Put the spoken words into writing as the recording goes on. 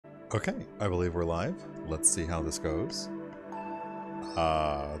Okay, I believe we're live. Let's see how this goes.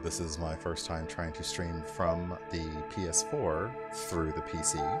 This is my first time trying to stream from the PS4 through the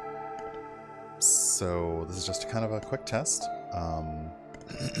PC. So this is just kind of a quick test. I'm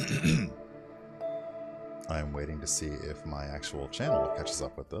waiting to see if my actual channel catches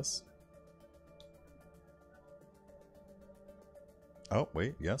up with this. Oh,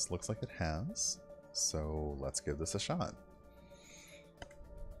 wait, yes, looks like it has. So let's give this a shot.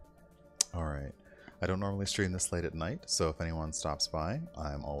 Alright, I don't normally stream this late at night, so if anyone stops by,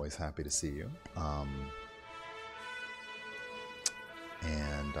 I'm always happy to see you. And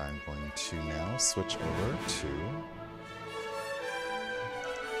I'm going to now switch over to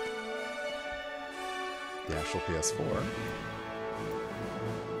the actual PS4.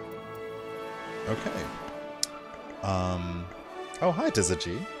 Okay. Oh, hi,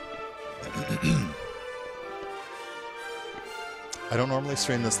 Dizzy. I don't normally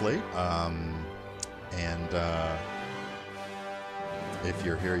stream this late, if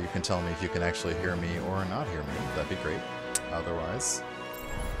you're here, you can tell me if you can actually hear me or not hear me. That'd be great. Otherwise,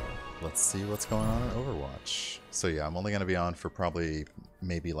 let's see what's going on in Overwatch. So yeah, I'm only going to be on for probably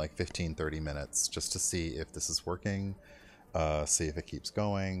maybe like 15-30 minutes just to see if this is working, see if it keeps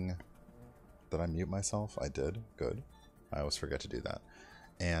going. Did I mute myself? I did. Good. I always forget to do that.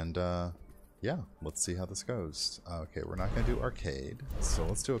 And yeah, let's see how this goes. Okay, we're not going to do arcade, so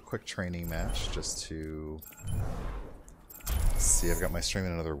let's do a quick training match just to see. I've got my stream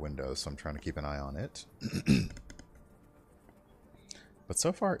in another window, so I'm trying to keep an eye on it. But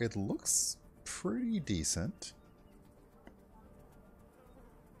so far, it looks pretty decent.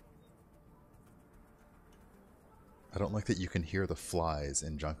 I don't like that you can hear the flies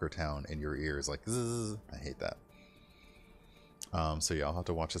in Junkertown in your ears, like, zzz. I hate that. So yeah, I'll have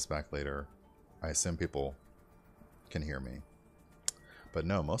to watch this back later. I assume people can hear me. But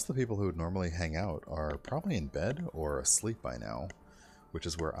no, most of the people who would normally hang out are probably in bed or asleep by now, which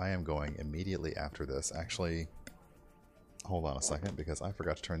is where I am going immediately after this. Actually, hold on a second, because I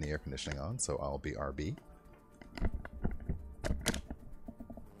forgot to turn the air conditioning on, so I'll be RB.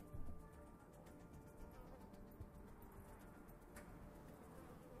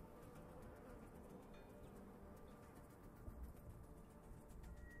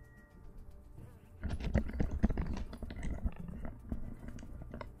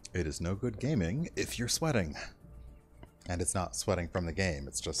 It is no good gaming if you're sweating. And it's not sweating from the game,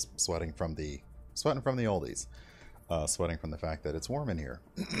 it's just sweating from the oldies. Sweating from the fact that it's warm in here.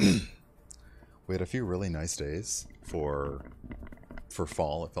 We had a few really nice days for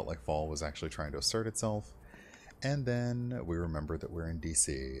fall. It felt like fall was actually trying to assert itself. And then we remembered that we're in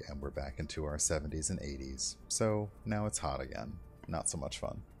DC and we're back into our 70s and 80s. So now it's hot again. Not so much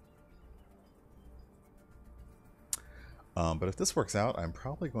fun. But if this works out, I'm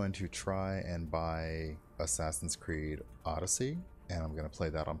probably going to try and buy Assassin's Creed Odyssey, and I'm going to play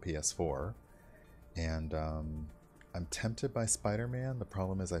that on PS4. And I'm tempted by Spider-Man. The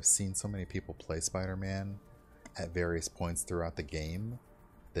problem is I've seen so many people play Spider-Man at various points throughout the game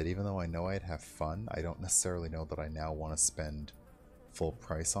that even though I know I'd have fun, I don't necessarily know that I now want to spend full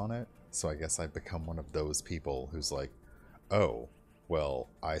price on it. So I guess I've become one of those people who's like, oh, well,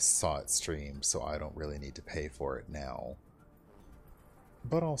 I saw it streamed, so I don't really need to pay for it now.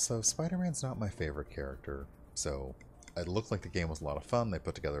 But also, Spider-Man's not my favorite character, so it looked like the game was a lot of fun. They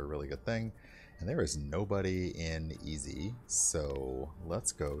put together a really good thing, and there is nobody in easy, so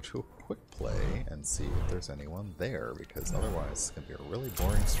let's go to a quick play and see if there's anyone there, because otherwise it's going to be a really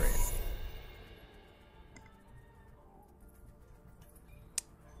boring stream.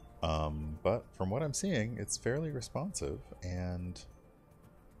 But from what I'm seeing, it's fairly responsive, and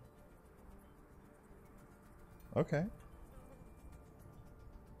okay.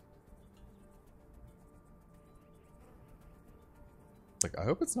 Like, I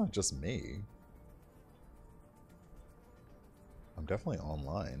hope it's not just me. I'm definitely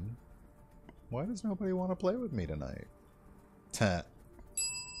online. Why does nobody want to play with me tonight? Teh.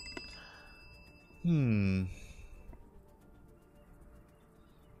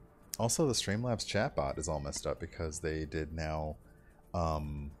 Also, the Streamlabs chatbot is all messed up because they now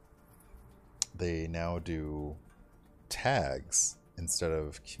do tags instead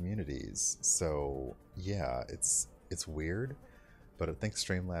of communities. So yeah, it's weird. But I think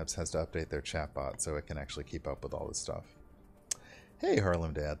Streamlabs has to update their chatbot so it can actually keep up with all this stuff. Hey,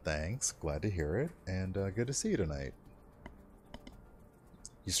 Harlem Dad, thanks. Glad to hear it, and good to see you tonight.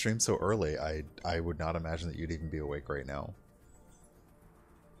 You stream so early, I would not imagine that you'd even be awake right now.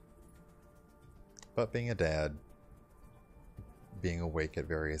 But being a dad, being awake at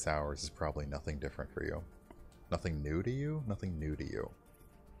various hours is probably nothing different for you. Nothing new to you? Nothing new to you.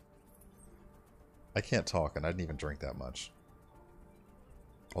 I can't talk, and I didn't even drink that much.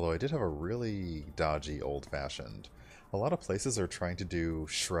 Although I did have a really dodgy old-fashioned. A lot of places are trying to do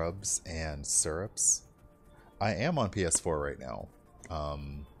shrubs and syrups. I am on PS4 right now.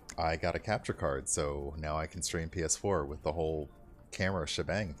 I got a capture card, so now I can stream PS4 with the whole camera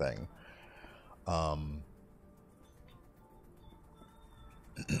shebang thing.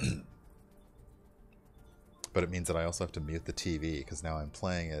 But it means that I also have to mute the TV, because now I'm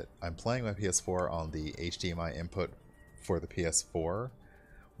playing it. I'm playing my PS4 on the HDMI input for the PS4,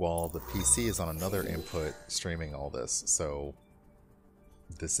 while the PC is on another input streaming all this. So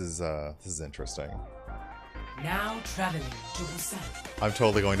this is interesting. Now traveling to Busan. I'm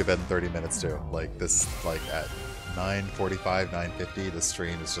totally going to bed in 30 minutes too. Like this, like at 9:45, 9:50, the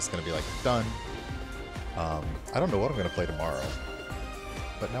stream is just going to be like done. I don't know what I'm going to play tomorrow,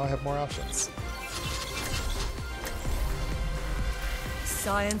 but now I have more options.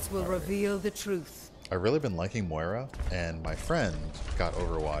 Science will reveal the truth. I've really been liking Moira, and my friend got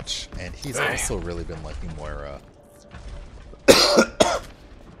Overwatch, and he's also really been liking Moira.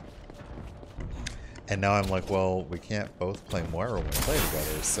 And now I'm like, well, we can't both play Moira when we play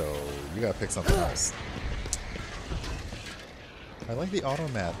together, so you gotta pick something else. I like the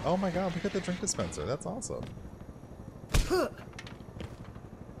automat. Oh my god, look at the drink dispenser. That's awesome.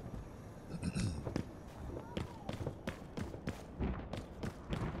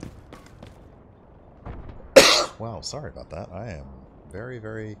 Wow, sorry about that. I am very,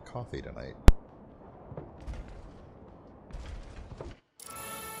 very coffee tonight.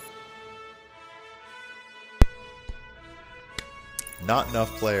 Not enough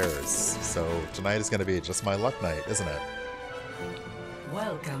players, so tonight is going to be just my luck night, isn't it?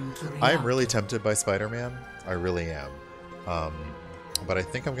 Welcome to the I am really tempted by Spider-Man. I really am. But I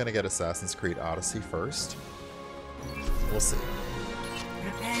think I'm going to get Assassin's Creed Odyssey first. We'll see.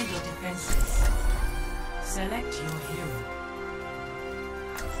 Prepare your defenses. Select your hero.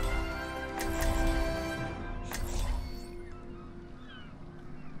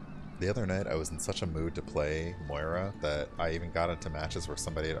 The other night, I was in such a mood to play Moira that I even got into matches where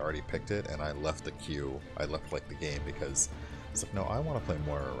somebody had already picked it, and I left the queue. I left like the game because I was like, no, I want to play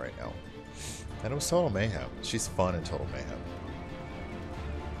Moira right now. And it was Total Mayhem. She's fun in Total Mayhem.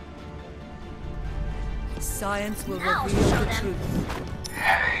 Science will reveal the truth.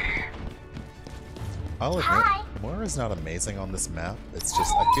 I'll admit, Moira's not amazing on this map. It's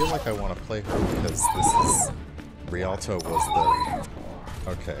just, I feel like I want to play her because this is... Rialto was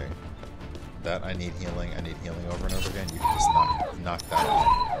the... Okay. That I need healing over and over again. You can just knock that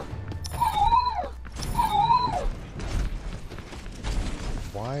out.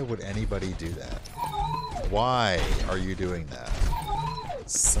 Why would anybody do that? Why are you doing that?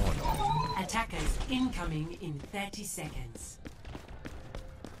 It's so annoying. Attackers incoming in 30 seconds.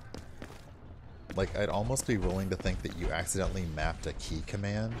 Like, I'd almost be willing to think that you accidentally mapped a key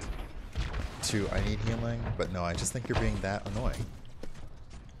command to I need healing, but no, I just think you're being that annoying.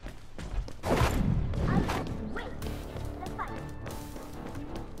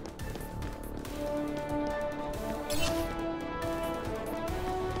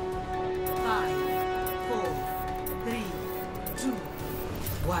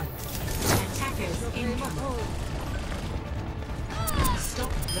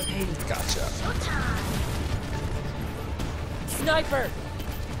 Sniper!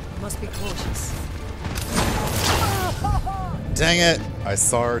 Must be cautious. Dang it! I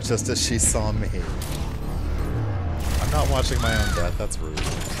saw her just as she saw me. I'm not watching my own death, that's rude.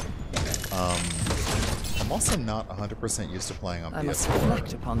 I'm also not 100% used to playing on PS4. Must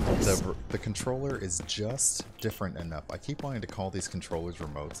reflect upon this. The controller is just different enough. I keep wanting to call these controllers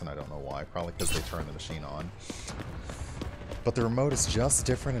remotes, and I don't know why. Probably because they turn the machine on. But the remote is just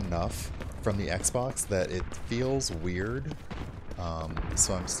different enough from the Xbox that it feels weird.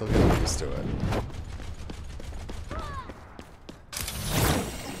 So I'm still getting used to it.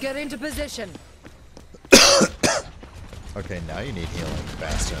 Get into position. Okay, now you need healing,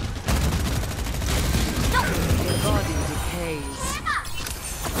 Bastion. Your body decays.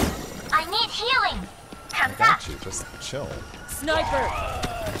 I need healing. I got you, just chill. Sniper!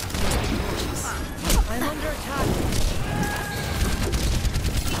 I'm under attack.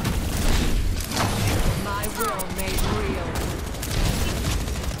 My will made real.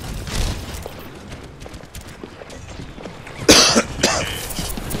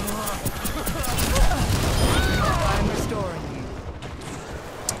 I'm restoring you.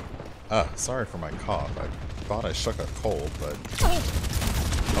 Sorry for my cough. I thought I shook a cold, but... Oh,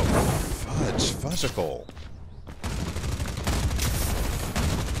 fudge. Fudgicle.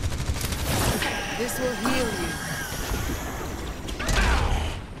 This will heal you.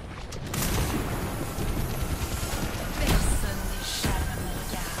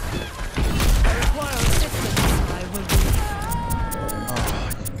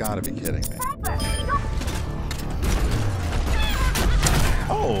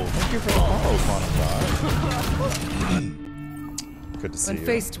 Oh, thank you for the follow, Quantum Dot. Good to see When you.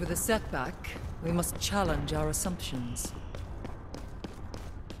 faced with a setback, we must challenge our assumptions.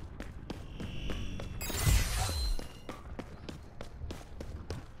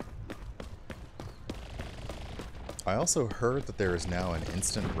 I also heard that there is now an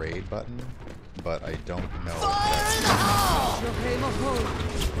instant raid button, but I don't know if that's...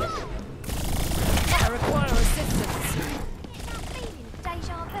 I require assistance.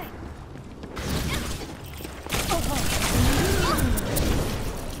 Deja vu.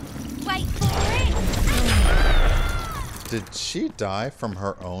 Wait for it. Did she die from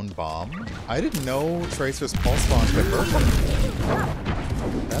her own bomb? I didn't know Tracer's pulse bomb could hurt her.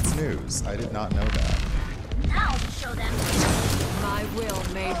 That's news. I did not know that. Now show them. My will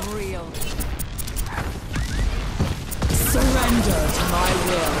made real. Surrender to my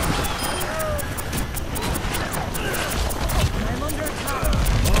will. I'm under attack.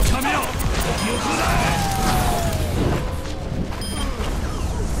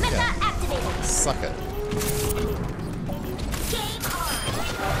 Meta activated. Suck it. Game on.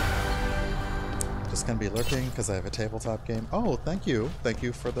 Just gonna be lurking because I have a tabletop game. Oh, thank you. Thank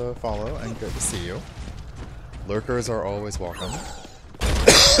you for the follow and good to see you. Lurkers are always welcome. Touch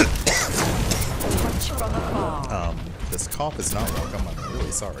from afar. This cough is not welcome. I'm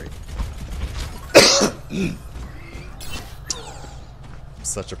really sorry. I'm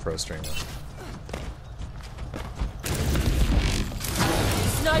such a pro streamer.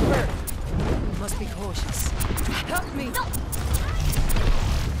 Sniper! We must be cautious. Help me! No.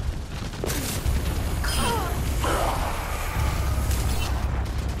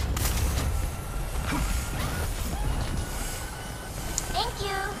 Thank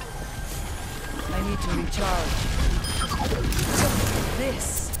you. I need to recharge. This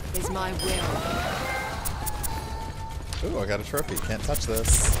is my will. Ooh, I got a trophy. Can't touch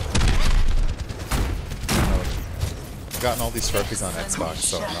this. I've gotten all these trophies on Xbox,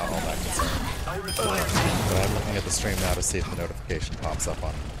 so I'm not all that concerned. But I'm looking at the stream now to see if the notification pops up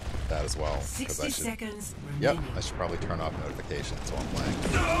on that as well. 60 I should. seconds Yep, remaining. I should probably turn off notifications while I'm playing.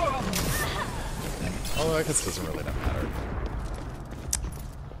 Although I guess it doesn't really matter.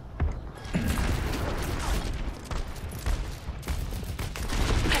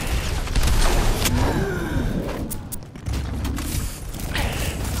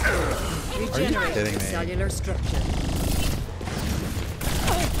 Regenerate kidding me? cellular structure.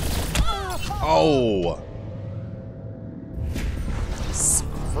 Oh!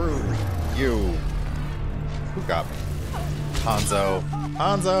 Screw you. Who got me? Hanzo.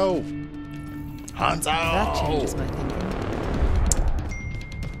 Hanzo! Hanzo! That changes my thinking.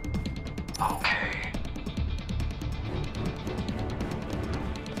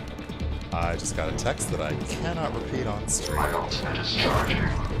 I just got a text that I cannot repeat on stream.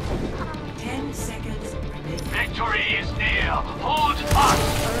 10 seconds remaining. Victory is near. Hold fast.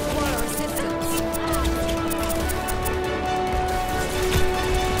 I require assistance.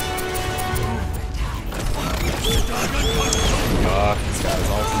 Fuck, he's got his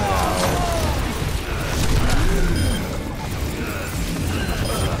ultimate out.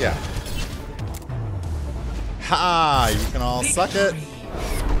 Yeah. Ha! You can all suck it.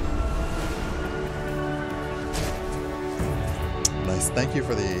 Nice. Thank you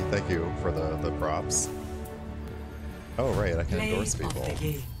for the props. Oh right, I can Play endorse of people. the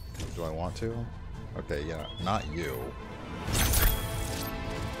game. Do I want to? Okay, yeah, not you.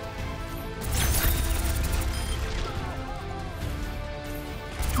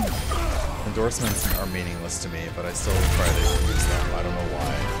 Endorsements are meaningless to me, but I still try to use them. I don't know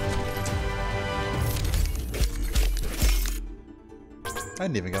why. I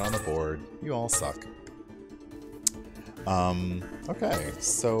didn't even get on the board. You all suck. Okay,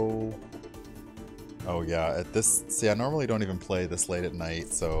 so... Oh yeah, at this... See, I normally don't even play this late at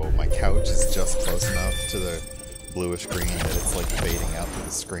night, so my couch is just close enough to the bluish green that it's like fading out through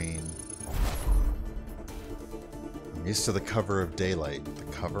the screen. I'm used to the cover of daylight. The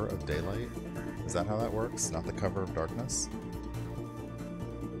cover of daylight? Is that how that works? Not the cover of darkness?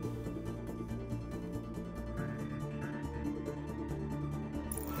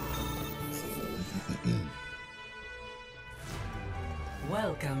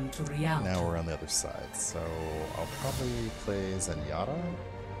 Welcome to reality. Now we're on the other side, so I'll probably play Zenyatta,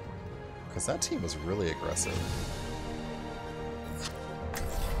 because that team was really aggressive.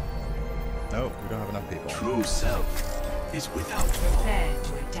 Nope, we don't have enough people. True self is without. Prepare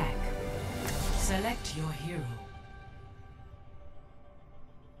to attack. Select your hero.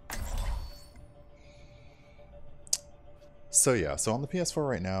 So yeah, so on the PS4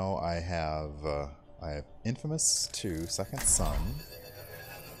 right now, I have Infamous 2: Second Son,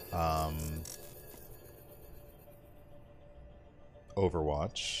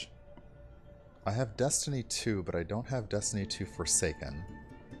 Overwatch. I have Destiny 2, but I don't have Destiny 2 Forsaken.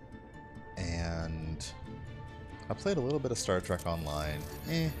 And I played a little bit of Star Trek Online.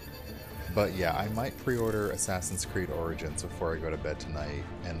 But yeah, I might pre-order Assassin's Creed Origins before I go to bed tonight,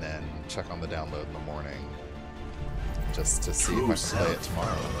 and then check on the download in the morning, just to see if I can play it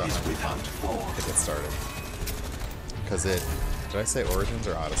tomorrow. That might be fun to get started. Because did I say Origins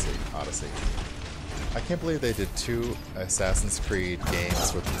or Odyssey? Odyssey. I can't believe they did 2 Assassin's Creed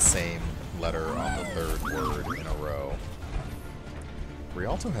games with the same letter on the 3rd word in a row.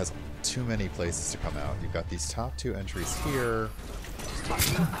 Rialto has too many places to come out. You've got these top 2 entries here.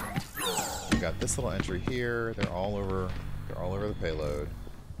 You've got this little entry here. They're all over the payload.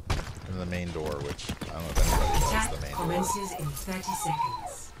 And the main door, which I don't know if anybody knows the main door. Commences in 30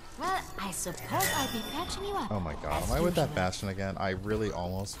 seconds. Well, I suppose I'll be patching you up. Oh my god, am I with that Bastion again? I really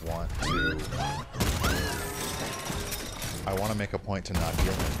almost want to... I want to make a point to not deal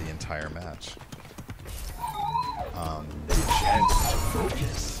with the entire match.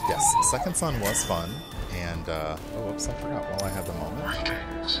 Yes, Second Son was fun, and, oh, whoops, I forgot while I had the moment.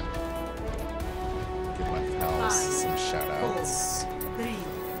 Give my pals some shoutouts. 3,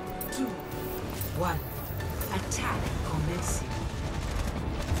 2, 1. Attack commencing.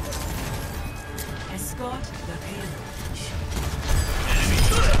 Escort the payload.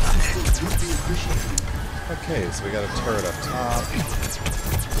 Okay, so we got a turret up top.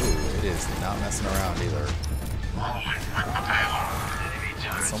 Ooh, it is not messing around either.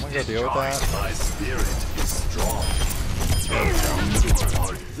 Can someone go deal with that? My spirit is strong.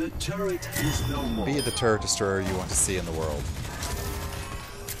 The turret is no more. Be the turret destroyer you want to see in the world.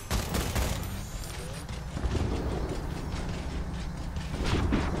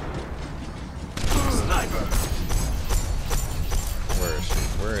 Sniper. Where is she?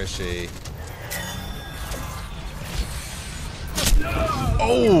 Where is she?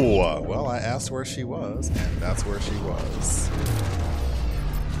 Oh! Well, I asked where she was, and that's where she was.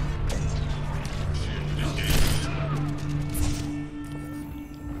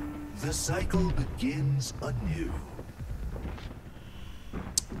 The cycle begins anew.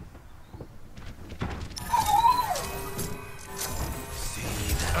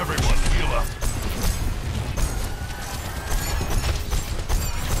 Everyone, heal up.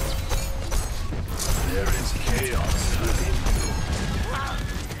 There is chaos within you.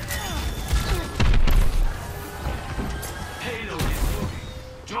 Payload is moving.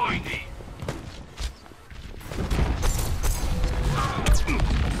 Join me.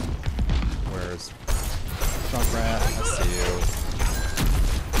 Where's Junkrat? I see you.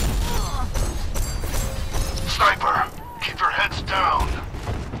 Sniper, keep your heads down.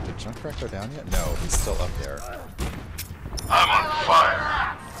 Did Junkrat go down yet? No, he's still up there. I'm on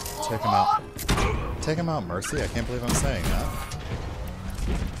fire. Take him out. Take him out, Mercy. I can't believe I'm saying that.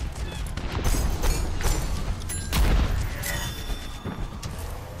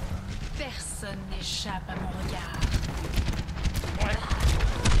 Personne n'échappe à mon regard.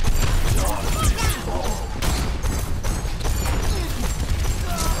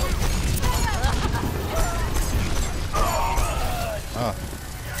 Ah.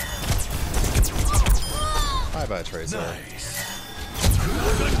 Bye-bye, Tracer. Nice.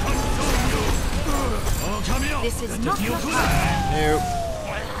 This is not your Nope.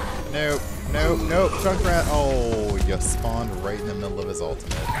 Nope. Nope. Nope. Junkrat. Oh, you spawned right in the middle of his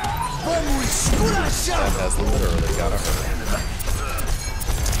ultimate. That has literally got hurt.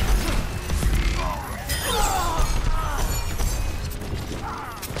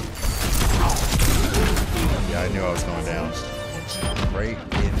 Yeah, I knew I was going down. Right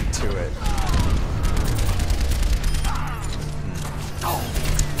into it.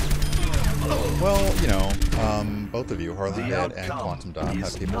 Well, you know, both of you, Harlan Dead and Quantum Dot,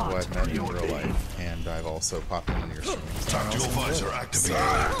 have people who I've met in real life, and I've also popped into your streams. Tactical visor activated.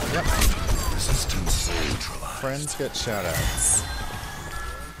 Yep. Resistance neutralized. Friends get shoutouts.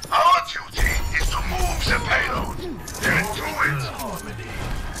 Our duty is to move the payload. Then do it. Harmony.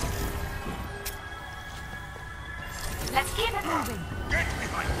 Let's keep it moving. Get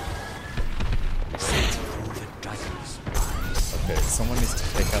behind. Okay, someone needs to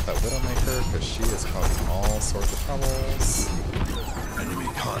take out that Widowmaker, because she is causing all sorts of troubles. Enemy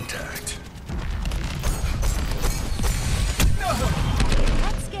contact.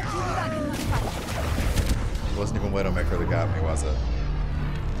 Let's get you back in the fight. It wasn't even Widowmaker that got me, was it?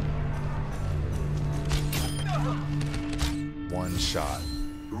 One shot.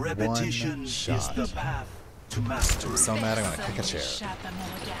 Repetition is shot. the path to mastery. I'm so mad I'm gonna kick a chair. N'échappe à mon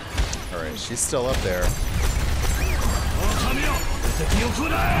regard. Alright, she's still up there.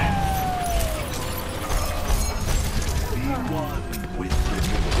 One with the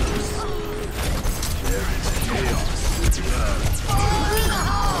universe. There is chaos with the earth.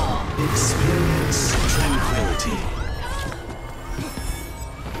 Experience tranquility.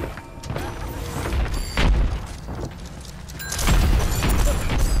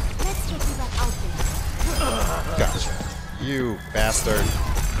 Let's get you back out there. Gotcha. You bastard. You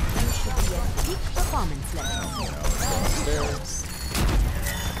should be at peak performance level. Upstairs.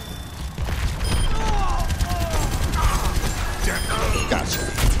 Gotcha.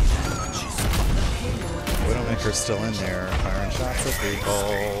 Widowmaker's still in there, firing shots at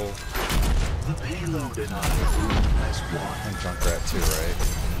people. The payload and I as one. And Junkrat too, right?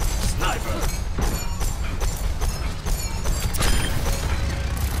 Sniper.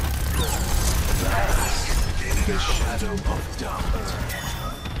 In the shadow of doubt.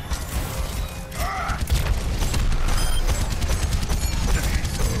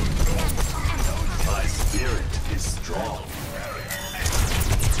 My spirit is strong.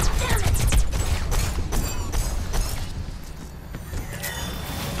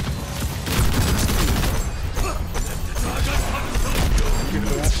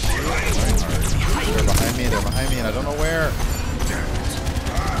 They're behind me, and I don't know where.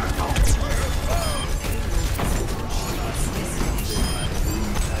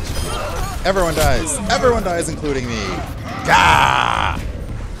 Everyone dies. Everyone dies, including me. Gah!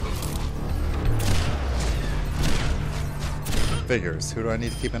 Figures. Who do I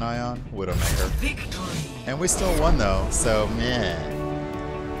need to keep an eye on? Widowmaker. Victory. And we still won, though, so meh.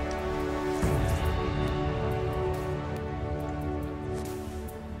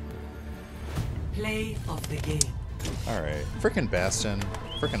 Play of the game. Alright. Frickin' Bastion.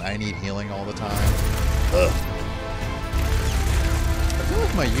 Frickin' I need healing all the time. Ugh. I feel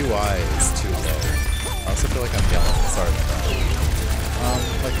like my UI is too low. I also feel like I'm yelling. Sorry about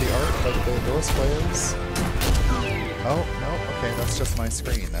that. Like the art, like the Doors players. Oh, no, okay, that's just my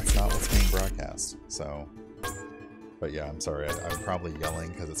screen. That's not what's being broadcast. So, but yeah, I'm sorry. I'm probably yelling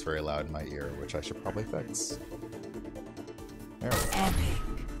because it's very loud in my ear, which I should probably fix. There we go. Epic.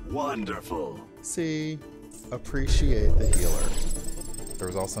 Wonderful. See, appreciate the healer. There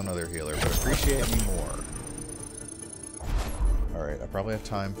was also another healer, but appreciate me more. Alright, I probably have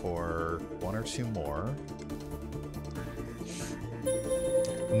time for one or two more.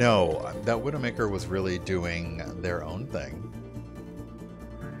 No, that Widowmaker was really doing their own thing.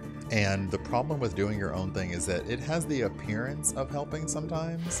 And the problem with doing your own thing is that it has the appearance of helping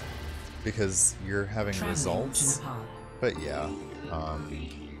sometimes, because you're having results. But yeah,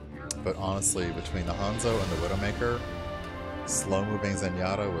 but honestly, between the Hanzo and the Widowmaker, slow-moving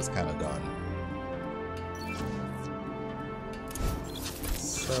Zenyatta was kind of done.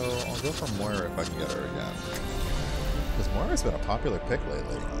 So I'll go for Moira if I can get her again. Because Moira's been a popular pick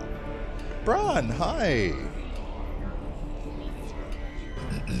lately. Bron, hi!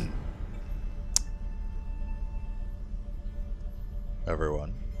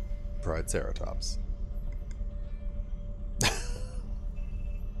 Everyone, Pride Ceratops.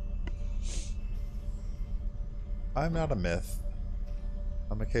 I'm not a myth.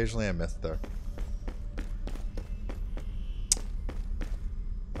 I'm occasionally a myth there.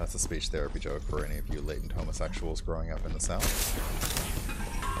 That's a speech therapy joke for any of you latent homosexuals growing up in the South.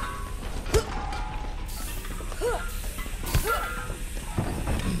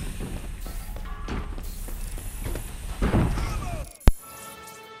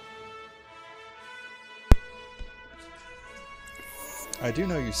 I do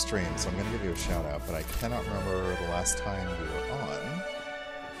know you stream, so I'm going to give you a shout out, but I cannot remember the last time you were on.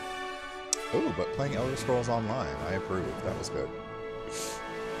 Ooh, but playing Elder Scrolls Online, I approve. That was good.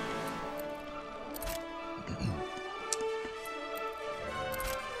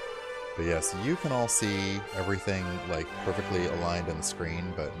 But yes, you can all see everything like perfectly aligned on the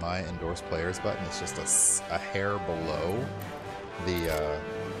screen, but my endorsed players button is just a hair below the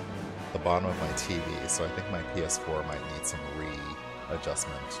bottom of my TV, so I think my PS4 might need some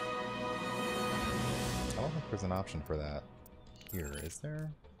readjustment. I don't think there's an option for that here, is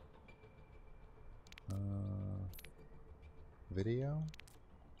there? Video?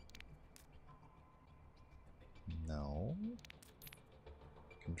 No.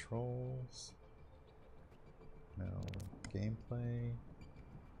 Controls. No. Gameplay.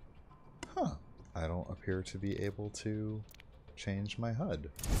 Huh. I don't appear to be able to change my HUD.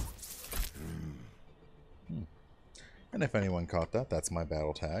 And if anyone caught that, that's my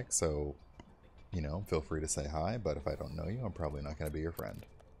battle tag, so, you know, feel free to say hi, but if I don't know you, I'm probably not going to be your friend.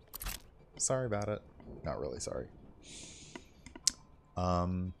 Sorry about it. Not really sorry.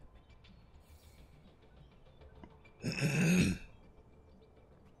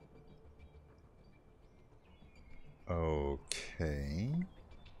 Okay.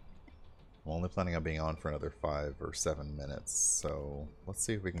 I'm only planning on being on for another 5 or 7 minutes, so let's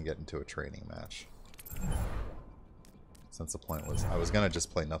see if we can get into a training match. Since the point was, I was gonna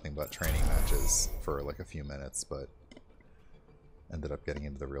just play nothing but training matches for like a few minutes, but ended up getting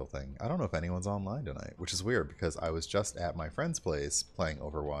into the real thing. I don't know if anyone's online tonight, which is weird because I was just at my friend's place playing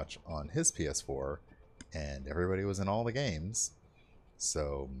Overwatch on his PS4, and everybody was in all the games,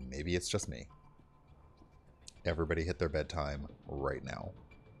 so maybe it's just me. Everybody hit their bedtime right now.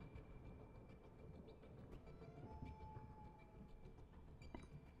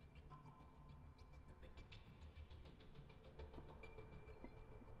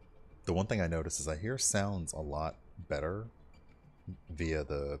 The one thing I notice is I hear sounds a lot better via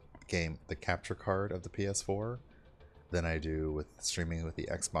the capture card of the PS4 than I do with streaming with the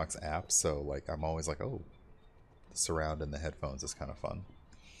Xbox app. So like I'm always like, oh, the surround in the headphones is kind of fun.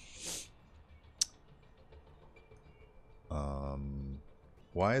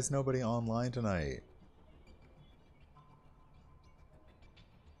 Why is nobody online tonight?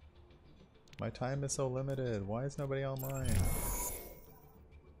 My time is so limited. Why is nobody online?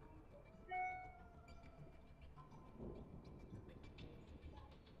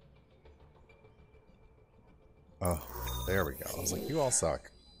 Oh, there we go. I was like, you all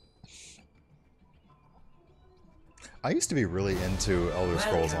suck. I used to be really into Elder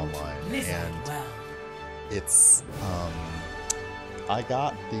Scrolls Online, and it's, I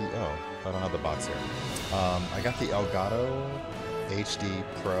got the, oh, I don't have the box here. I got the Elgato HD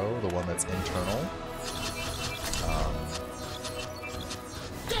Pro, the one that's internal.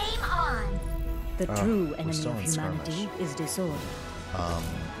 Game on! The true enemy still of in humanity skirmish. is disorder.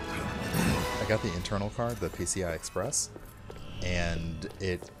 I got the internal card, the PCI Express, and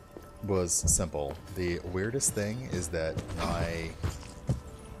it was simple. The weirdest thing is that my...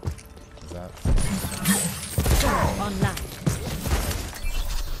 Is that... Online.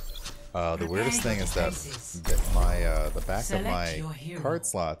 The weirdest thing is that my the back of my card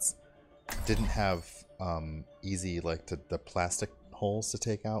slots didn't have easy like the plastic holes to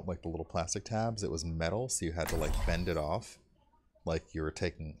take out, like the little plastic tabs. It was metal, so you had to like bend it off, like you were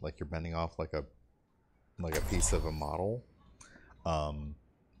taking, like you're bending off like a piece of a model.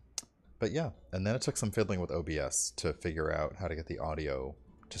 But yeah, and then it took some fiddling with OBS to figure out how to get the audio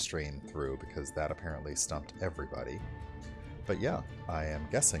to stream through, because that apparently stumped everybody. But yeah, I am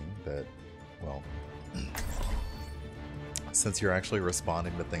guessing that, well, since you're actually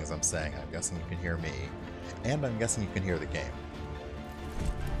responding to things I'm saying, I'm guessing you can hear me, and I'm guessing you can hear the game.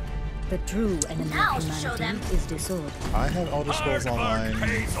 The true enemy Now of show them. humanity is disorder. I have Elder Scrolls Online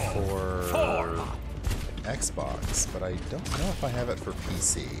for Xbox, but I don't know if I have it for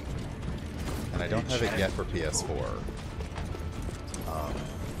PC. And I don't have it yet for PS4.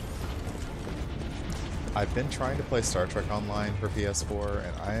 I've been trying to play Star Trek Online for PS4,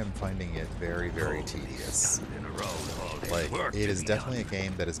 and I am finding it very, very tedious. Like, it is definitely a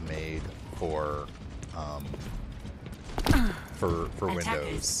game that is made for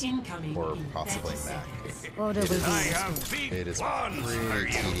Windows, or possibly Mac. Order will be restored. It is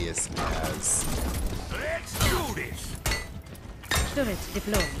pretty tedious as... Let's do this! Turret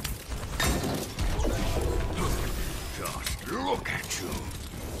deployed. Just look at you.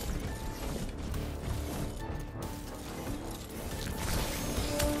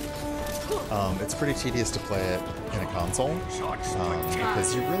 It's pretty tedious to play it in a console,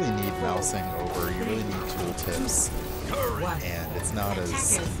 because you really need mousing over, you really need tooltips, and it's not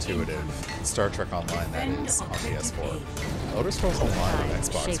as intuitive. Star Trek Online, that is, on PS4. Elder Scrolls Online on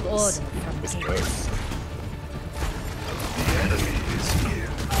Xbox Shake was order from the good. The enemy is here.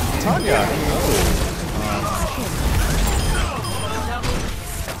 Tanya!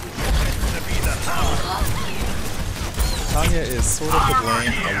 Tanya is sort of to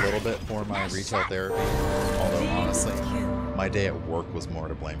blame a little bit for my retail therapy, although honestly, my day at work was more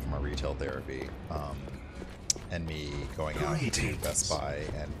to blame for my retail therapy, and me going out to Best Buy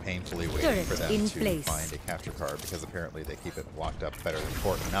and painfully waiting for them to find a capture card, because apparently they keep it locked up better than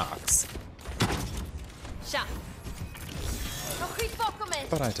Fort Knox. Shot.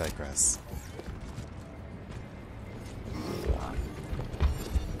 But I digress.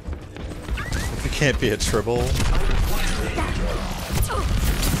 If it can't be a tribble.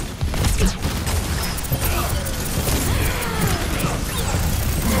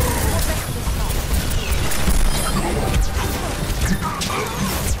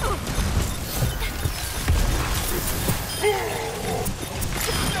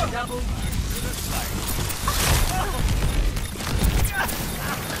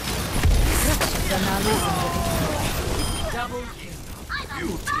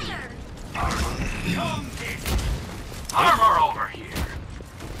 Armor over here.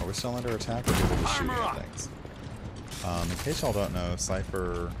 Are we still under attack or people just shooting at things? In case y'all don't know,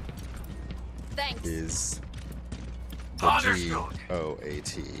 Cypher Thanks. is the Understood.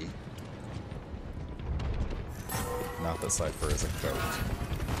 G-O-A-T. Not that Cypher is a goat.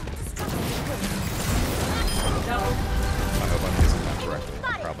 I hope I'm using that correctly.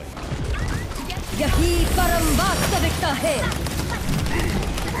 I'm probably not. Yahi parambasta vikta hai.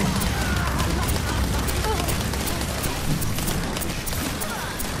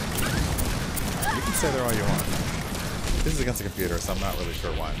 You can say there all you want. This is against a computer, so I'm not really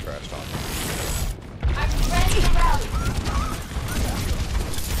sure why I'm trashed on. I'm ready to rally.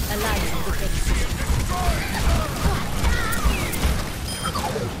 Alliance defense.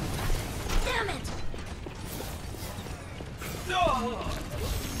 Damn it!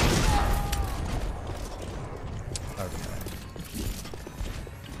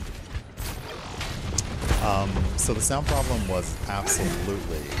 So the sound problem was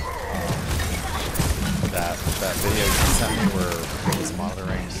absolutely that video you sent me where it was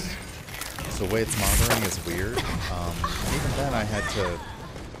monitoring. So the way it's monitoring is weird. And even then I had to,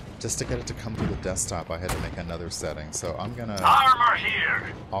 just to get it to come through the desktop, I had to make another setting. So I'm gonna, Armor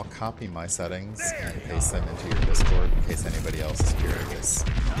here. I'll copy my settings and paste them into your Discord in case anybody else is curious.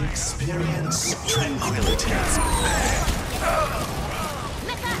 Experience tranquility.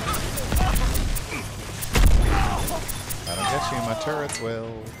 I don't get you, my turrets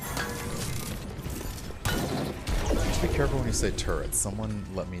will. Just be careful when you say turrets. Someone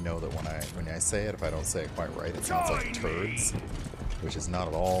let me know that when I say it, if I don't say it quite right, it sounds like turds, which is not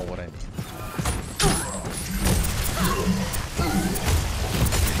at all what I mean.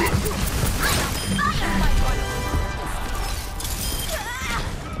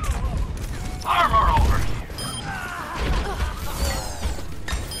 Armor over here.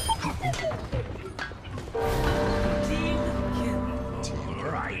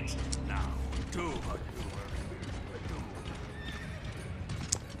 Right now, do.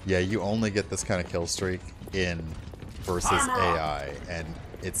 Yeah, you only get this kind of kill streak in versus AI, and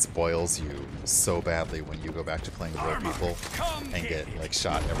it spoils you so badly when you go back to playing real people and get like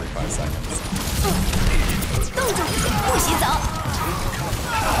shot every 5 seconds.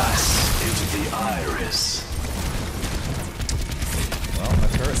 Into the iris. Well, my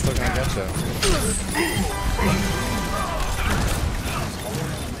turret's still gonna get you.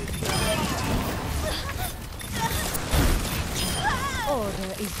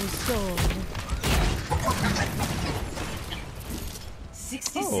 Order is restored.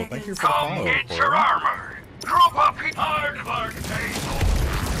 60 Oh, seconds. thank you for the Come follow, get your Cora. armor. Group up here. Hard table.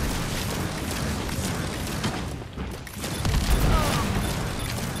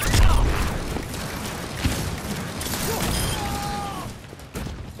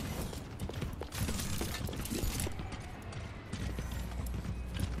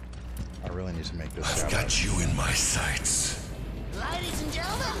 I really need to make this I've shadow. got you in my sights. Ladies and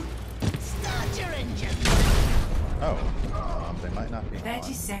gentlemen, start your engine. Oh, they might not be 30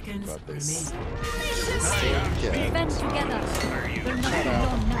 on, seconds but they remaining. still get. Band together. We're not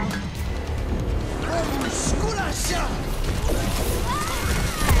alone now.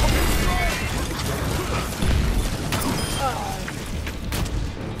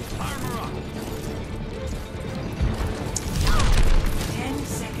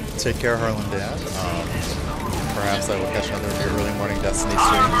 Take care, Harlan Dad. Perhaps I will catch another of your early morning Destiny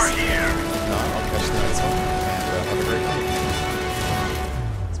Armor streams. here. If not, I'll catch the next one. And have a great night.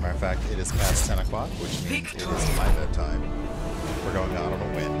 As a matter of fact, it is past 10 o'clock, which means it is my bedtime. We're going out on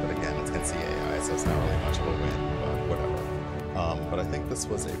a win, but again, it's against the AI, so it's not really much of a win, but whatever. But I think this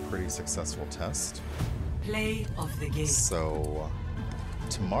was a pretty successful test. Play of the game. So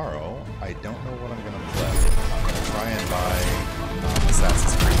tomorrow, I don't know what I'm going to play. I'm going to try and buy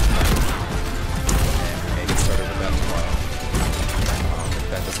Assassin's Creed tonight, and maybe get started with that tomorrow. If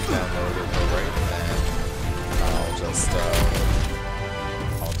that doesn't download or go right, then I'll just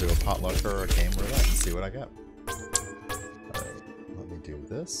I'll do a potluck or a game roulette and see what I get. Alright, let me do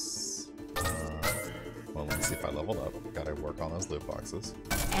this. Well, let me see if I leveled up. Gotta work on those loot boxes.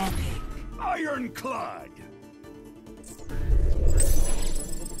 Epic. Ironclad.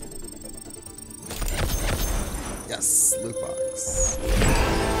 Yes, loot box.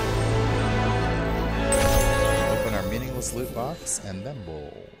 Open our meaningless loot box, and then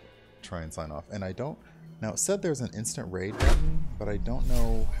we'll try and sign off. And I don't... Now, it said there's an instant raid button, but I don't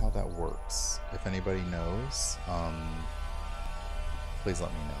know how that works. If anybody knows, please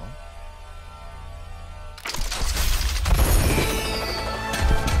let me know.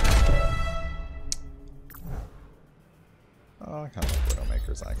 Oh, I kind of like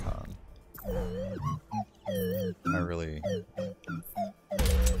Widowmaker's icon. I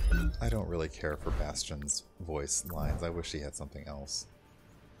don't really care for Bastion's voice lines. I wish he had something else.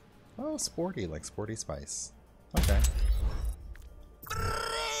 Oh, sporty, like Sporty Spice. Okay.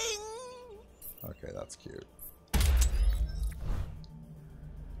 Okay, that's cute.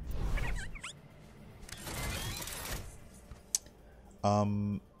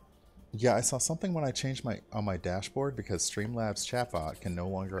 Yeah, I saw something when I changed on my dashboard because Streamlabs chatbot can no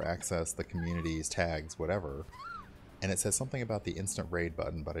longer access the community's tags, whatever. And it says something about the instant raid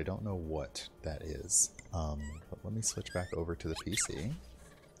button, but I don't know what that is. But let me switch back over to the PC.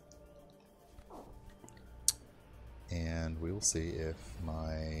 And we will see if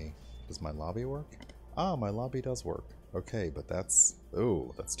does my lobby work? Ah, my lobby does work. Okay, but that's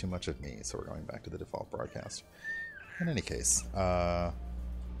too much of me, so we're going back to the default broadcast. In any case,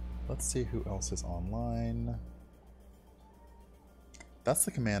 let's see who else is online. That's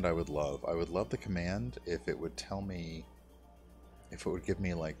the command I would love. I would love the command if it would tell me, if it would give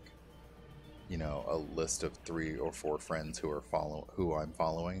me like, you know, a list of 3 or 4 friends who I'm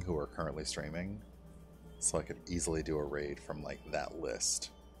following who are currently streaming, so I could easily do a raid from like that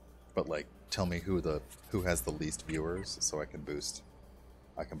list. But like, tell me who has the least viewers, so I can boost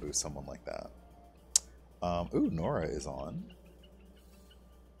someone like that. Ooh, Nora is on.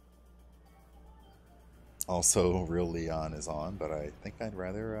 Also, Real Leon is on, but I think I'd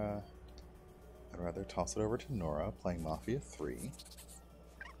rather toss it over to Nora playing Mafia 3.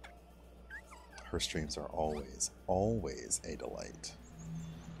 Her streams are always a delight.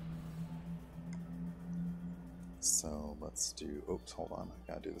 So let's do. Oops, hold on.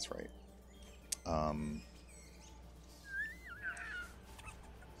 I gotta do this right.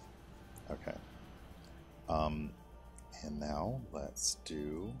 Okay. And now let's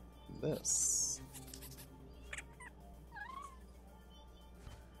do this.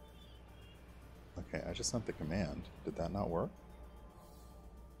 Okay, I just sent the command. Did that not work?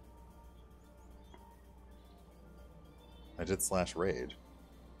 I did /raid.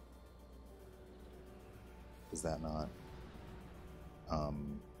 Is that not? I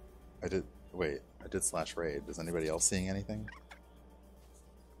did /raid. Is anybody else seeing anything?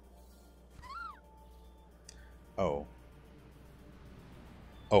 Oh.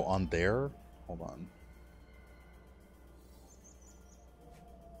 Oh, on there? Hold on.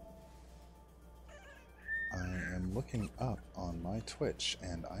 I am looking up on my Twitch,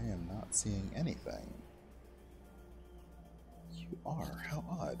 and I am not seeing anything. You are? How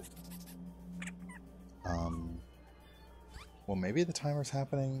odd. Well, maybe the timer's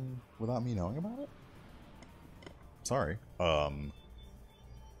happening without me knowing about it? Sorry. So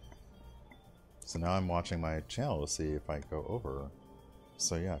now I'm watching my channel to see if I go over.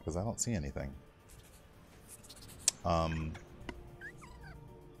 So yeah, because I don't see anything.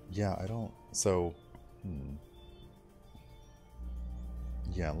 Yeah, I don't... So...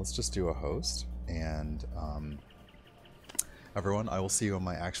 Yeah, let's just do a host, and everyone, I will see you on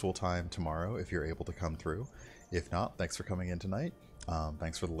my actual time tomorrow if you're able to come through. If not, thanks for coming in tonight.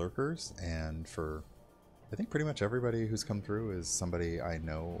 Thanks for the lurkers, and for, I think pretty much everybody who's come through is somebody I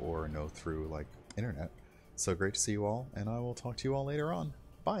know or know through, like, internet. So great to see you all, and I will talk to you all later on.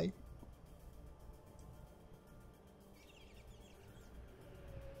 Bye!